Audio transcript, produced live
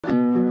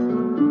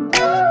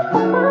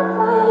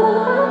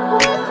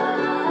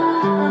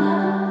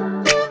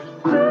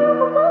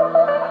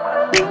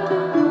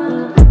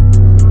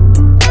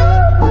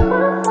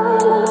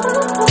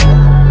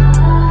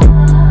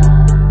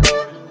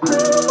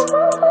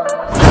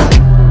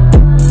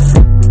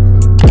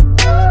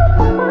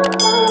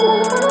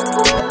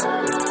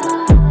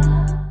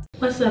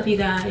you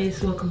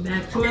guys? Welcome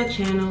back to my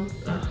channel.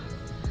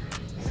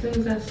 As soon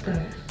as I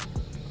start,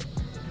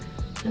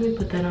 let me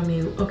put that on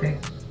mute. Okay.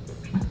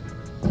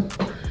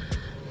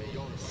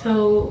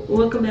 So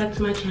welcome back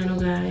to my channel,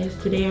 guys.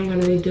 Today I'm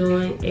going to be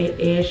doing an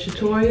edge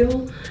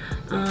tutorial.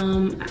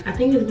 I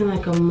think it's been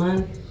like a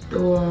month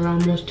or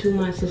almost 2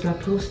 months since I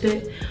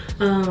posted.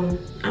 I'm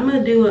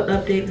going to do an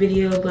update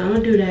video, but I'm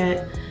going to do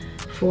that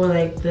for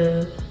like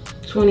the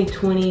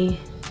 2020,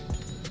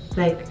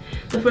 like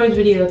the first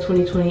video of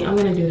 2020. I'm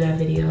going to do that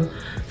video.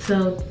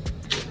 So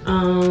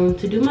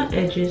to do my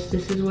edges,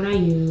 this is what I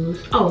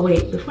use. Oh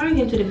wait, before I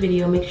get into the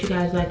video, make sure you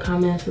guys like,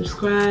 comment,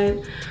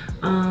 subscribe.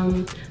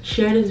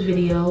 Share this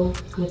video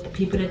with the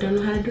people that don't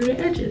know how to do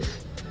their edges.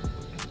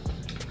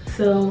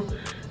 So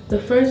the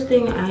first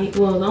thing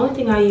the only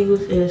thing I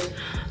use is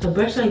a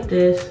brush like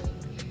this.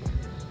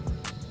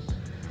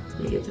 Let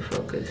me get the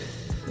focus.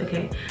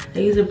 Okay, I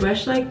use a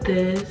brush like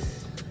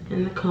this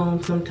and the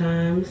comb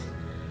sometimes,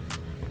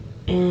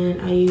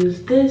 and I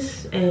use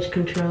this edge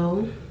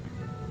control.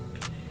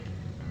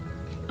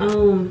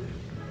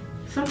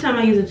 Sometimes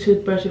I use a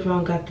toothbrush if I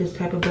don't got this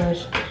type of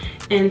brush.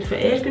 And for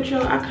edge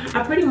control,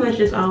 I pretty much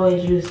just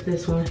always use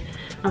this one.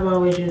 I've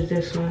always used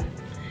this one,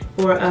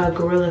 or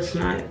Gorilla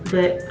Snot.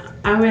 But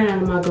I ran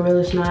out of my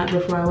Gorilla Snot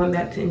before I went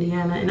back to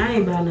Indiana, and I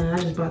ain't buy none. I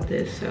just bought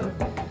this. So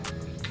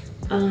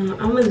I'm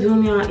gonna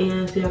zoom y'all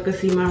in so y'all can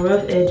see my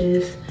rough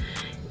edges,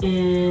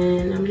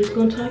 and I'm just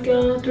gonna talk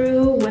y'all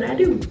through what I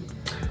do.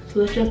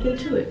 So let's jump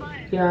into it,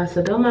 y'all.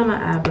 So don't mind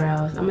my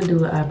eyebrows. I'm gonna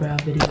do an eyebrow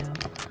video.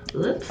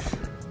 Whoops.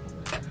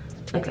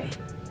 Okay,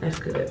 that's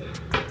good.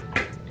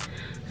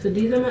 So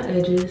these are my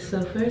edges.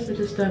 So first I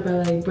just start by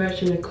like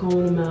brushing and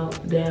combing them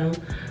out down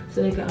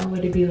so they can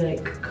already be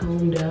like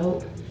combed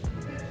out.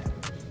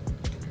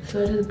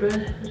 So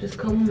I just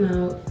comb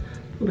them out.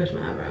 Brush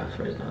my eyebrows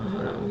first though,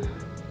 hold on.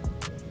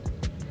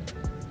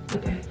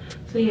 Okay,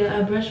 so yeah,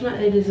 I brush my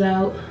edges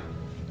out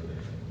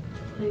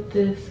like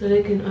this so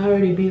they can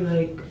already be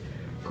like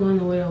going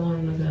the way I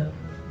want them to go.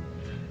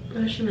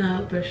 Brush them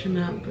out, brush them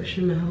out, brush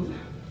them out.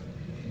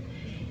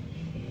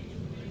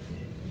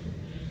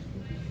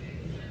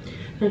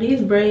 Now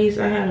these braids,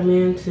 I had them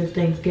in since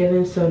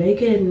Thanksgiving, so they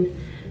getting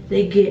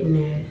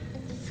there.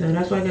 So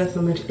that's why I got so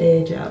much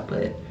edge out,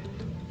 but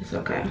it's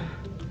okay.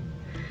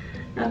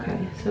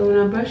 Okay, so when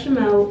I brush them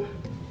out,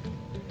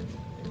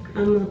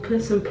 I'm gonna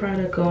put some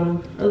product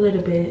on them, a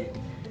little bit.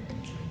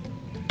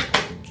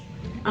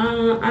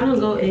 I don't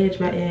go edge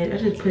by edge, I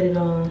just put it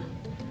on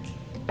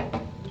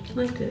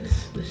like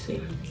this. Let's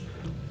see.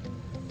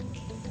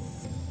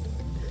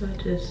 So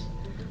I just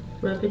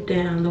rub it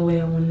down the way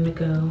I want it to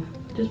go.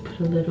 Just put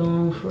a little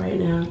on for right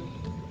now.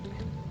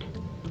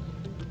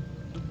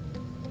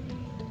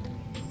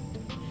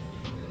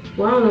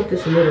 Well, I don't know if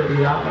this little to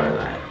y'all or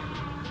like,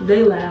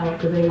 they loud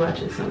because they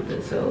watching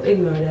something, so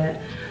ignore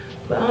that.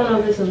 But I don't know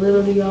if it's a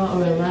little to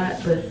y'all or a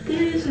lot, but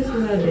this is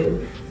what I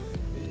do.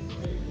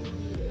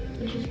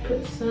 I just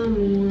put some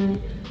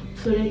on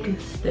so they can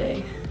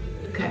stay.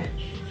 Okay,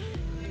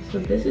 so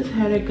this is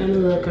how they're gonna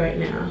look right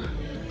now.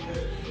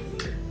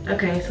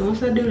 Okay, so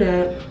once I do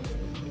that,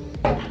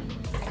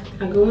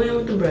 I go in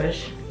with the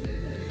brush.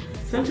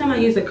 Sometimes I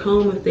use a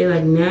comb if they're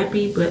like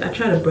nappy, but I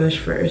try to brush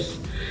first.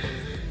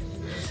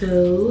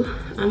 So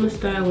I'm gonna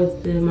start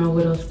with my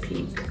Widow's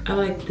Peak. I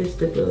like this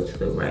to go to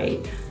the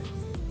right.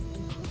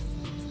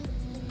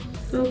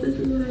 So this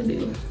is what I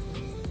do.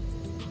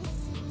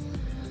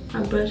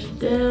 I brush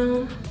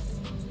down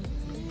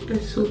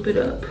and swoop it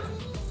up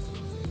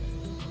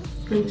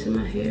into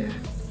my hair.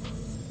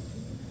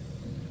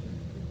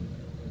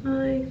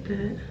 Like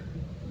that.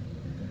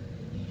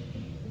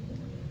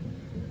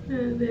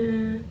 And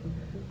then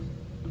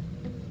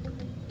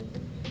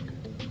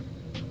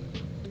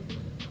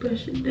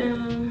brush it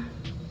down.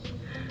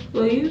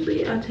 Well,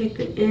 usually I take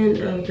the end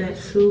of that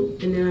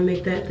swoop and then I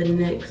make that the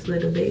next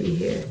little baby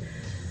hair.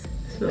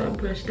 So I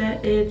brush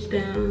that edge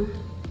down.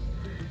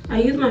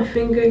 I use my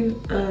finger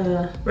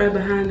right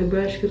behind the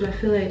brush because I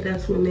feel like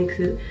that's what makes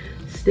it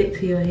stick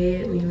to your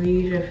head when you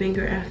reuse your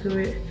finger after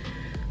it.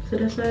 So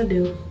that's what I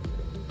do.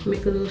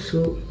 Make a little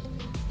swoop.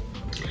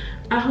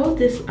 I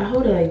hold it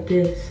like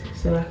this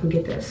so I can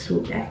get that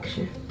swoop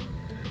action.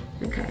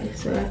 Okay,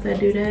 so after I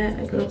do that,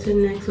 I go to the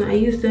next one. I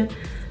use the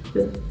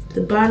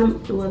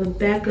bottom, well, the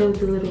back of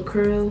the little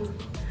curl.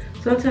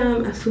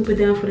 Sometimes I swoop it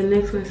down for the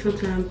next one.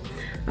 Sometimes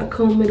I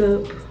comb it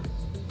up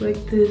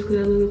like this because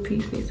that little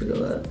piece needs to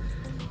go up.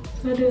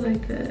 So I do it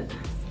like that.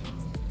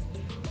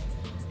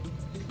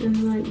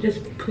 And like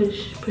just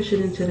push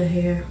it into the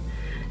hair.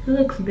 It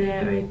looks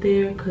bad right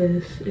there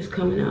because it's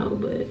coming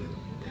out, but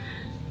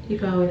you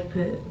can always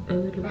put a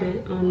little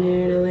bit on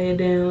there to lay it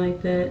down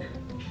like that.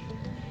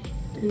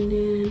 And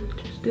then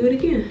just do it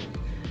again.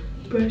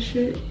 Brush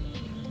it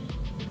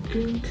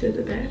into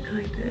the back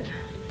like that.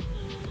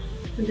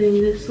 And then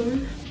this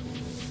one,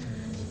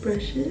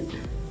 brush it.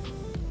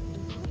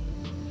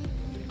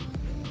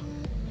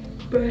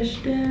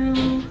 Brush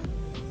down,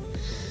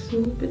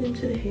 swoop it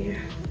into the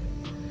hair.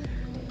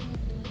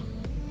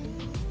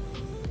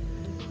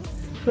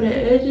 For the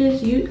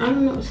edges, I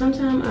don't know,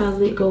 sometimes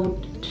I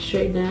go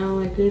straight down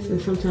like this,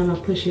 and sometimes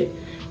I push it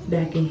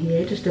back in here.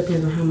 It just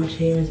depends on how much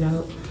hair is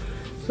out.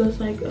 So it's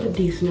like a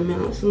decent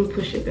amount, so I'm gonna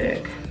push it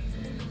back.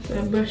 So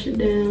I brush it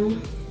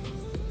down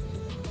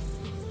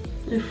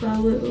and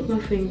follow it with my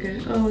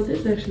finger. Oh,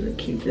 this actually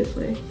looks cute this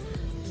way,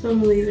 so I'm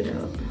gonna leave it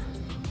out.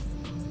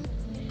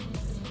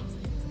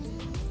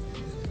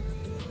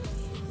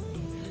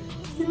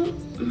 Yep.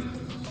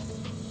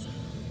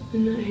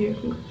 And that hair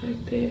can go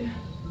back there.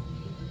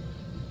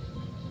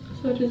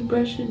 So I just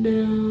brush it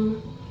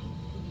down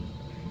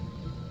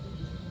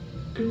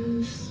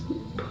and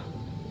swoop.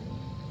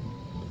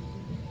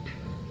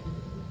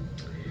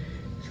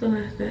 So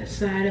that's that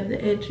side of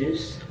the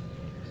edges.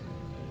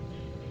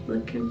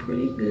 Looking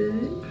pretty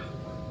good.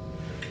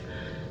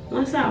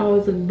 One side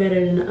always look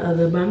better than the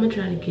other, but I'm gonna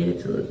try to get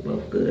it to look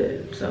both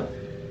good. So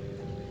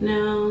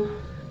now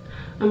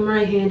I'm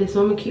right-handed,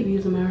 so I'm gonna keep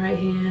using my right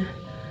hand,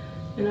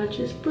 and I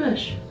just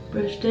brush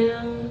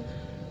down.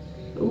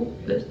 Ooh,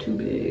 that's too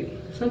big.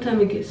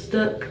 Sometimes it gets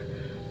stuck.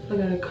 I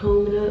gotta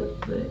comb it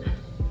up, but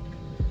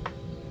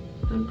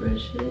I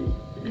brush it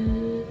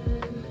and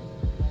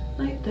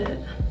like that.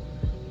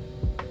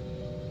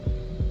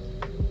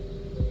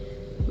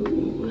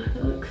 Ooh,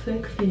 that looks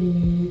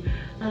sexy.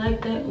 I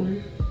like that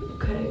one.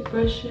 Okay,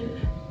 brush it.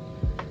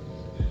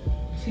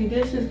 See,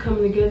 this is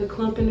coming together,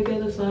 clumping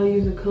together, so I'll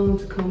use a comb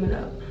to comb it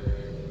out.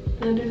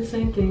 And I do the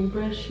same thing,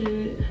 brush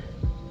it.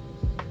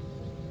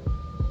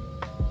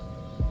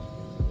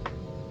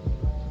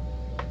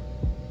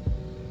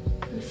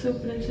 And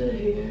swoop it into the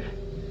hair.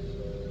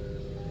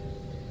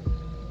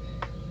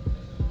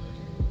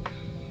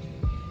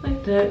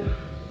 Like that.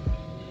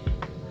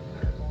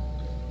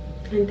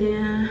 And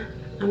then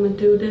I'm gonna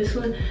do this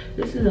one.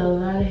 This is a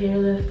lot of hair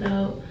left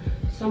out,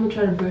 so I'm gonna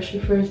try to brush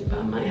it first, but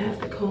I might have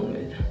to comb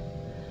it.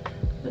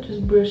 So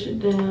just brush it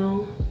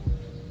down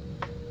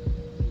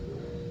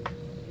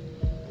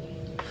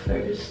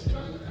first.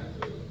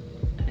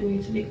 It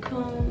needs to be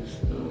combed,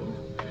 so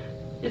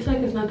it's like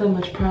it's not that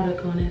much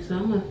product on it, so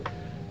I'm gonna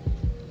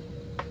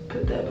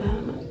put that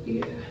behind my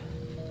ear.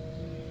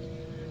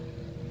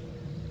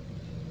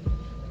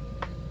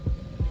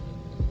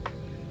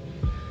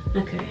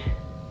 Okay.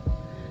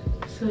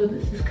 So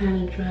this is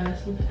kind of dry,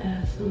 so I'm gonna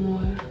add some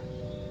more.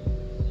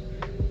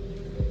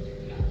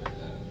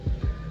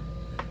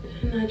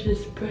 And I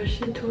just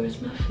brush it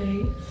towards my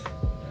face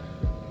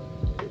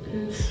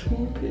and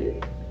swoop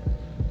it.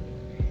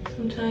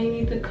 Sometimes you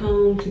need the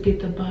comb to get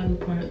the bottom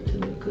part to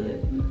look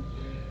good.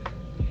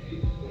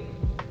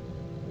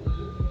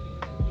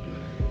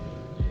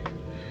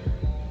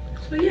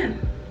 So yeah,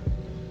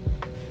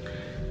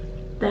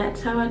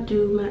 that's how I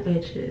do my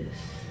edges.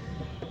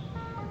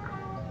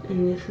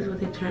 And this is what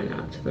they turn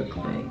out to look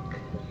like.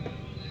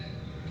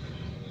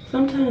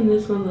 Sometimes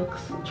this one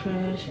looks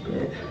trash,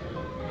 but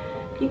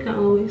you can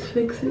always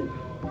fix it.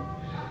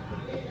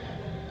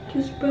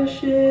 Just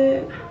brush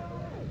it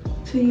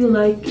till you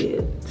like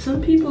it.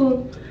 Some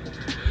people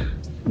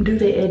do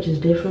their edges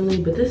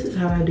differently, but this is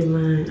how I do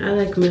mine. I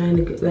like mine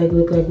to like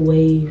look like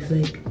waves.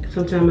 Like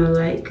sometimes I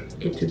like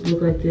it to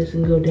look like this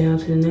and go down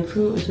to the next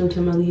one, or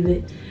sometimes I leave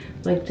it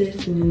like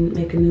this and then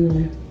make a new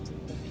one.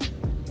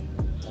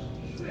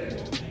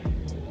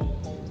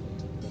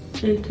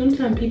 And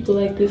sometimes people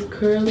like this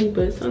curly,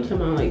 but sometimes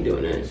I don't like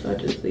doing that, so I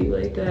just leave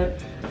it like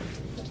that.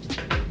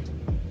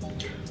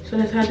 So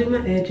that's how I do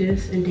my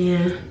edges. And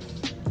then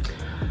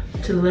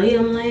to lay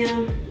them,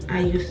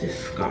 I use this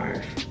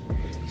scarf.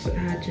 So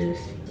I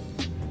just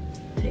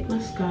take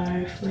my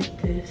scarf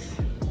like this,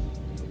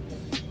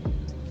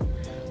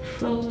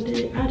 fold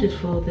it. I just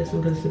fold this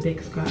one because it's a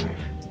big scarf.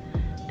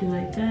 Do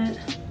like that,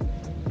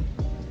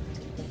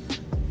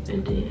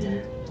 and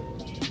then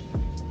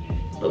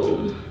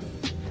boom.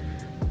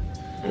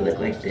 I look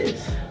like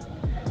this.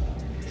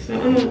 So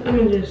I'm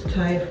gonna just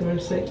tie it for a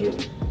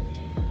second.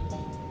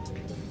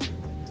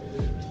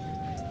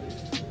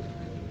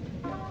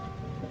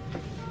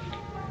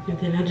 And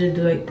then I just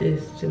do like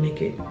this to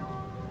make it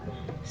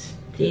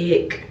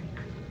stick.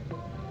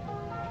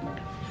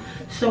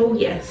 So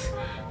yes,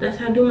 that's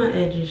how I do my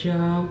edges,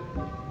 y'all.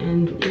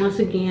 And once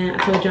again,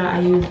 I told y'all I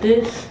use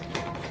this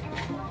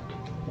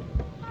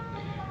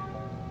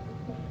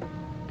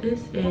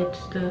edge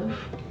stuff.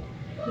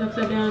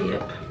 Upside down,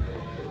 yep.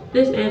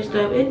 This edge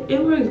stuff,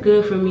 it works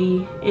good for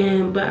me,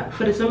 but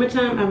for the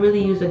summertime I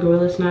really use the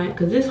Gorilla Snot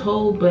because this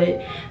hold,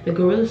 but the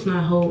Gorilla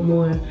Snot hold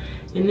more.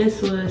 And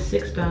this was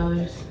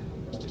 $6.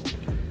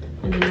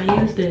 And then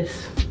I use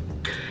this.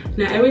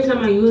 Now every time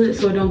I use it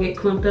so it don't get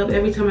clumped up,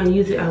 every time I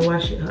use it I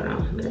wash it. Hold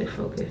on, let it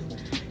focus.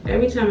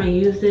 Every time I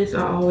use this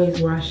I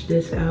always wash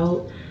this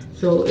out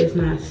so it's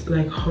not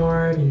like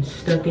hard and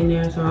stuck in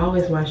there. So I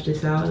always wash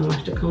this out and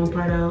wash the comb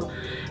part out.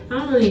 I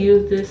don't really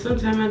use this,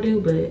 sometimes I do,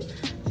 but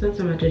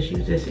sometimes I just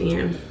use this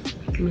in.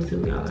 Let me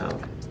zoom y'all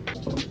out.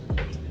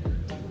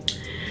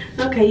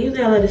 Okay,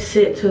 usually I let it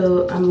sit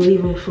till I'm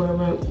leaving for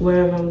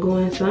wherever I'm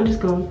going, so I'm just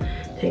gonna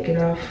take it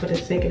off for the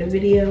sake of the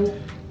video.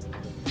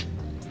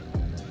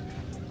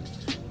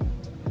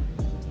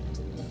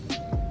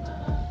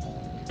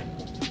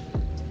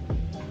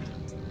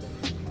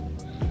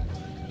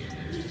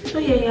 So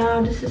yeah,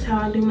 y'all, this is how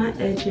I do my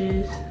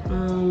edges.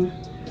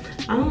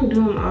 I don't do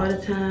them all the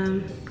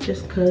time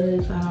just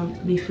cause I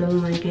don't be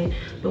feeling like it.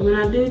 But when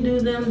I do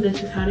them,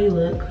 this is how they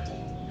look.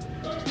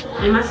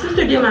 And my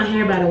sister did my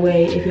hair, by the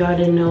way, if y'all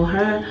didn't know.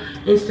 Her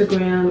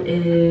Instagram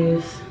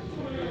is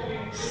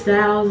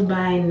Styles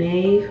by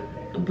Nave,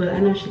 but I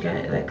know she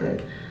got like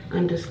a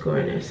underscore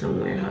in there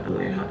somewhere. Hold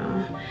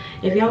on.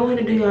 If y'all want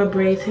to do your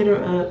braids, hit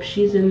her up.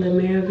 She's in the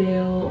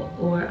Maryville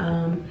or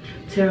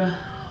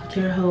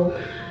Terre Haute.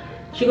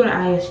 She go to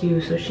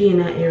ISU, so she in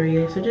that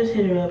area. So just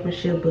hit her up and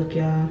she'll book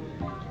y'all.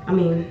 I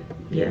mean,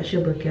 yeah,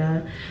 she'll book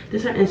y'all.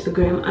 This is her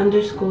Instagram,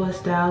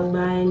 _Styles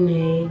by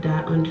Nay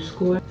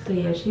 _. So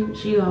yeah,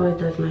 she always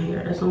does my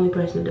hair. That's the only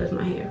person that does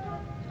my hair.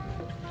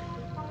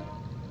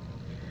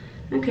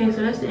 Okay,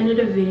 so that's the end of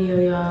the video,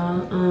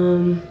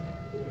 y'all.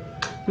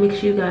 Make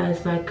sure you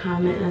guys like,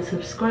 comment, and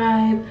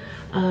subscribe.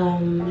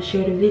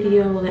 Share the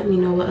video. Let me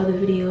know what other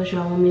videos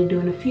y'all want me to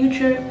do in the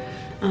future.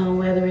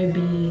 Whether it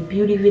be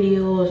beauty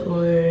videos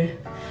or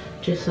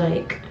just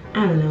like,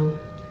 I don't know,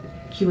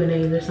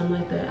 Q&As or something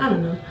like that. I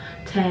don't know,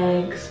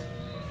 tags.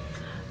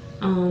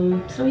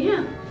 So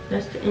yeah,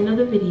 that's the end of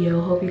the video.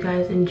 Hope you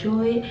guys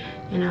enjoyed,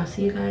 and I'll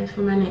see you guys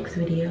for my next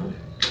video.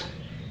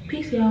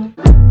 Peace, y'all.